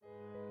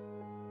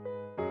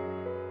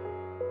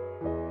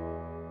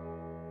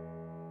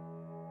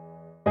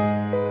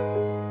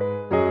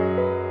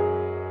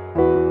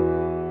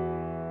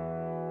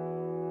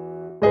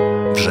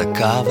Вже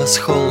кава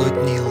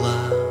схолодніла,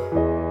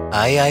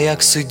 а я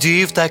як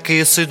сидів, так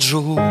і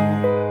сиджу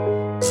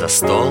за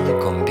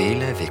столиком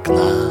біля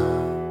вікна.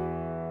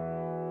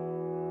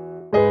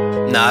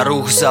 На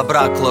рух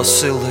забракло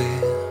сили,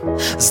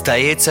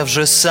 здається,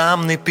 вже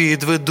сам не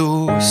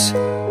підведусь,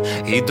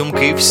 і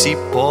думки всі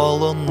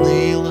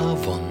полонила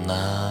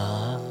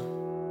вона.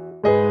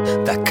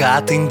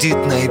 Така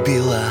тендітна й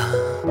біла,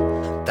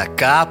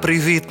 така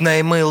привітна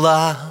й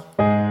мила,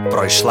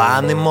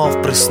 пройшла,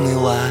 немов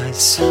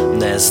приснилась,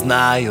 не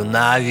знаю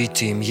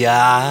навіть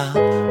ім'я,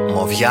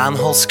 мов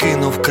янгол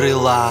скинув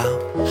крила,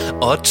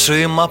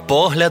 очима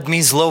погляд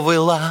мій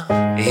зловила,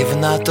 і в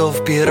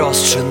натовпі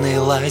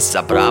розчинилась,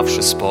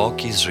 забравши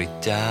спокій з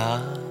життя.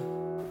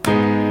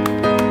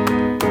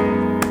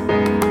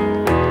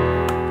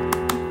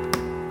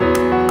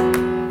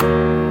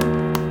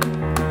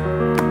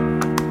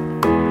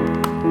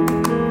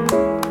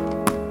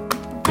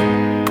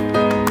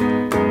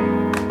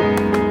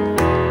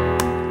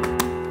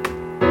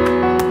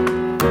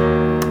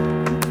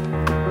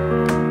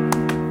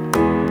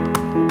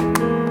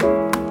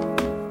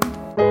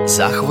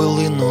 За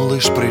хвилину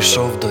лиш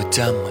прийшов до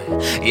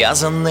тями, я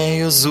за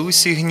нею з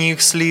усіх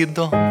ніг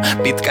слідом.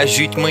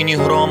 Підкажіть мені,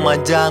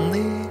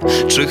 громадяни,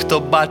 чи хто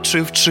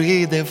бачив,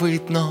 чи де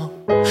видно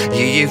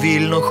її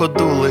вільну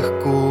ходу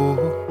легку,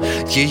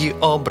 її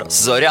образ,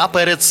 зоря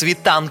перед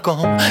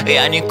світанком.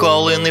 Я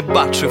ніколи не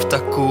бачив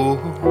таку,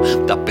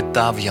 та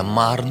питав я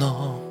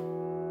марно.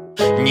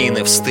 Ні,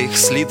 не встиг,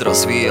 слід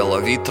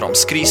розвіяло вітром,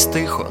 скрізь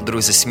тихо,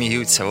 друзі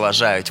сміються,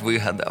 вважають,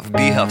 вигадав.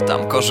 Бігав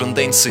там, кожен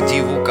день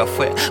сидів у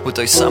кафе, у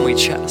той самий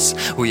час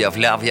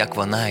уявляв, як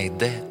вона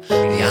йде.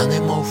 Я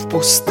немов в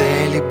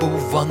пустелі був,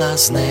 вона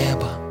з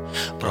неба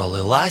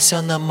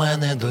пролилася на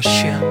мене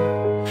дощем,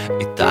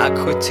 і так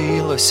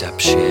хотілося б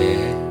ще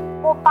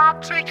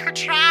побачить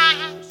хоч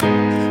раз.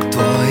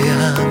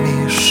 Твоя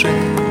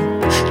мішень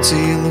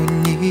цілу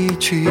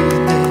ніч і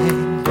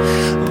день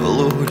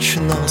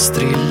влучно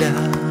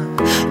стріляє,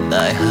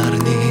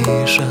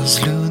 найгарніша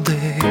з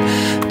людей.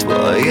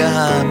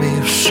 Твоя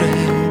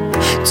мішень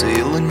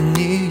цілу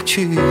ніч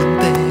і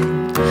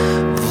день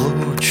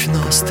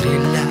влучно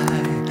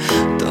стріляй,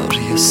 тож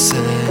є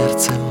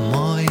серце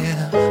моє.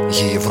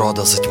 Її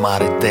врода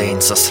затьмарить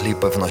день,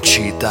 засліпе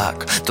вночі.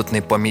 Так, тут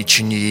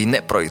непомічені їй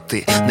не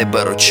пройти, не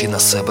беручи на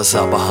себе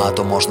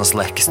забагато, можна з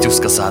легкістю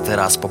сказати,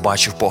 раз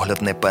побачив,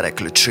 погляд не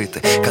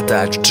переключити.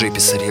 Катають в джипі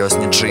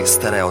серйозні джи,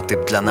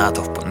 стереотип для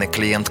натовпу, не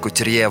клієнт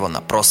кутюр'є, вона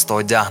просто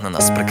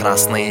одягнена, з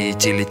прекрасна її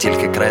тілі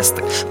тільки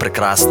крестик,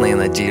 прекрасний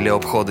на ділі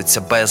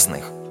обходиться без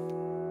них.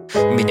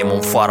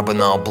 Мінімум фарби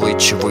на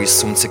обличчі, в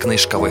сумці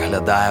книжка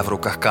виглядає, в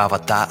руках кава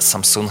та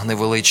Самсунг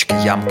невеличкий,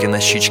 ямки на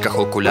щічках,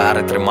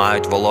 окуляри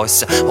тримають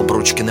волосся,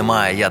 обручки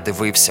немає, я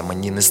дивився,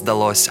 мені не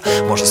здалося.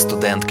 Може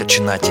студентка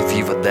чи на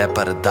ТІВІ веде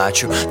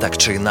передачу, так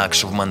чи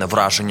інакше в мене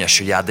враження,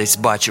 що я десь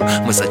бачив.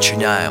 Ми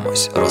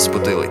зачиняємось,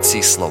 розбудили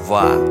ці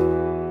слова,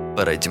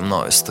 переді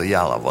мною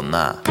стояла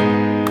вона.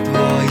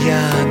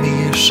 Твоя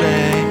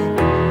мішень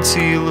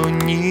цілу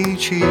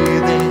ніч і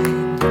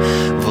день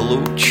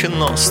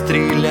влучно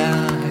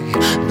стріляй,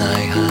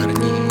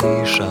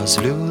 найгарніша з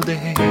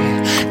людей.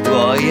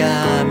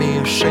 Твоя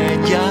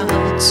мішень, я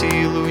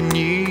цілу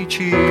ніч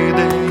і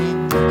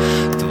день,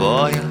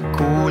 твоя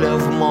куля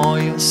в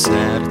моє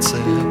серце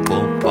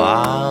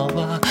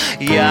попала.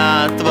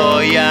 Я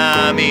твоя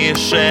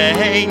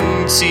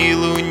мішень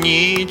цілу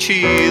ніч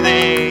і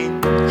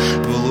день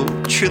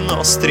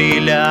влучно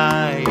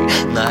стріляй,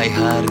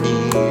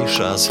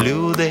 найгарніша з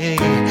людей.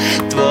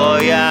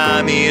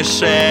 Твоя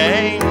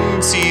мішень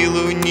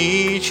цілу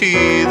ніч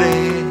і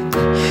день,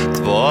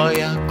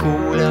 твоя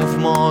куля в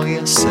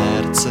моє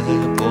серце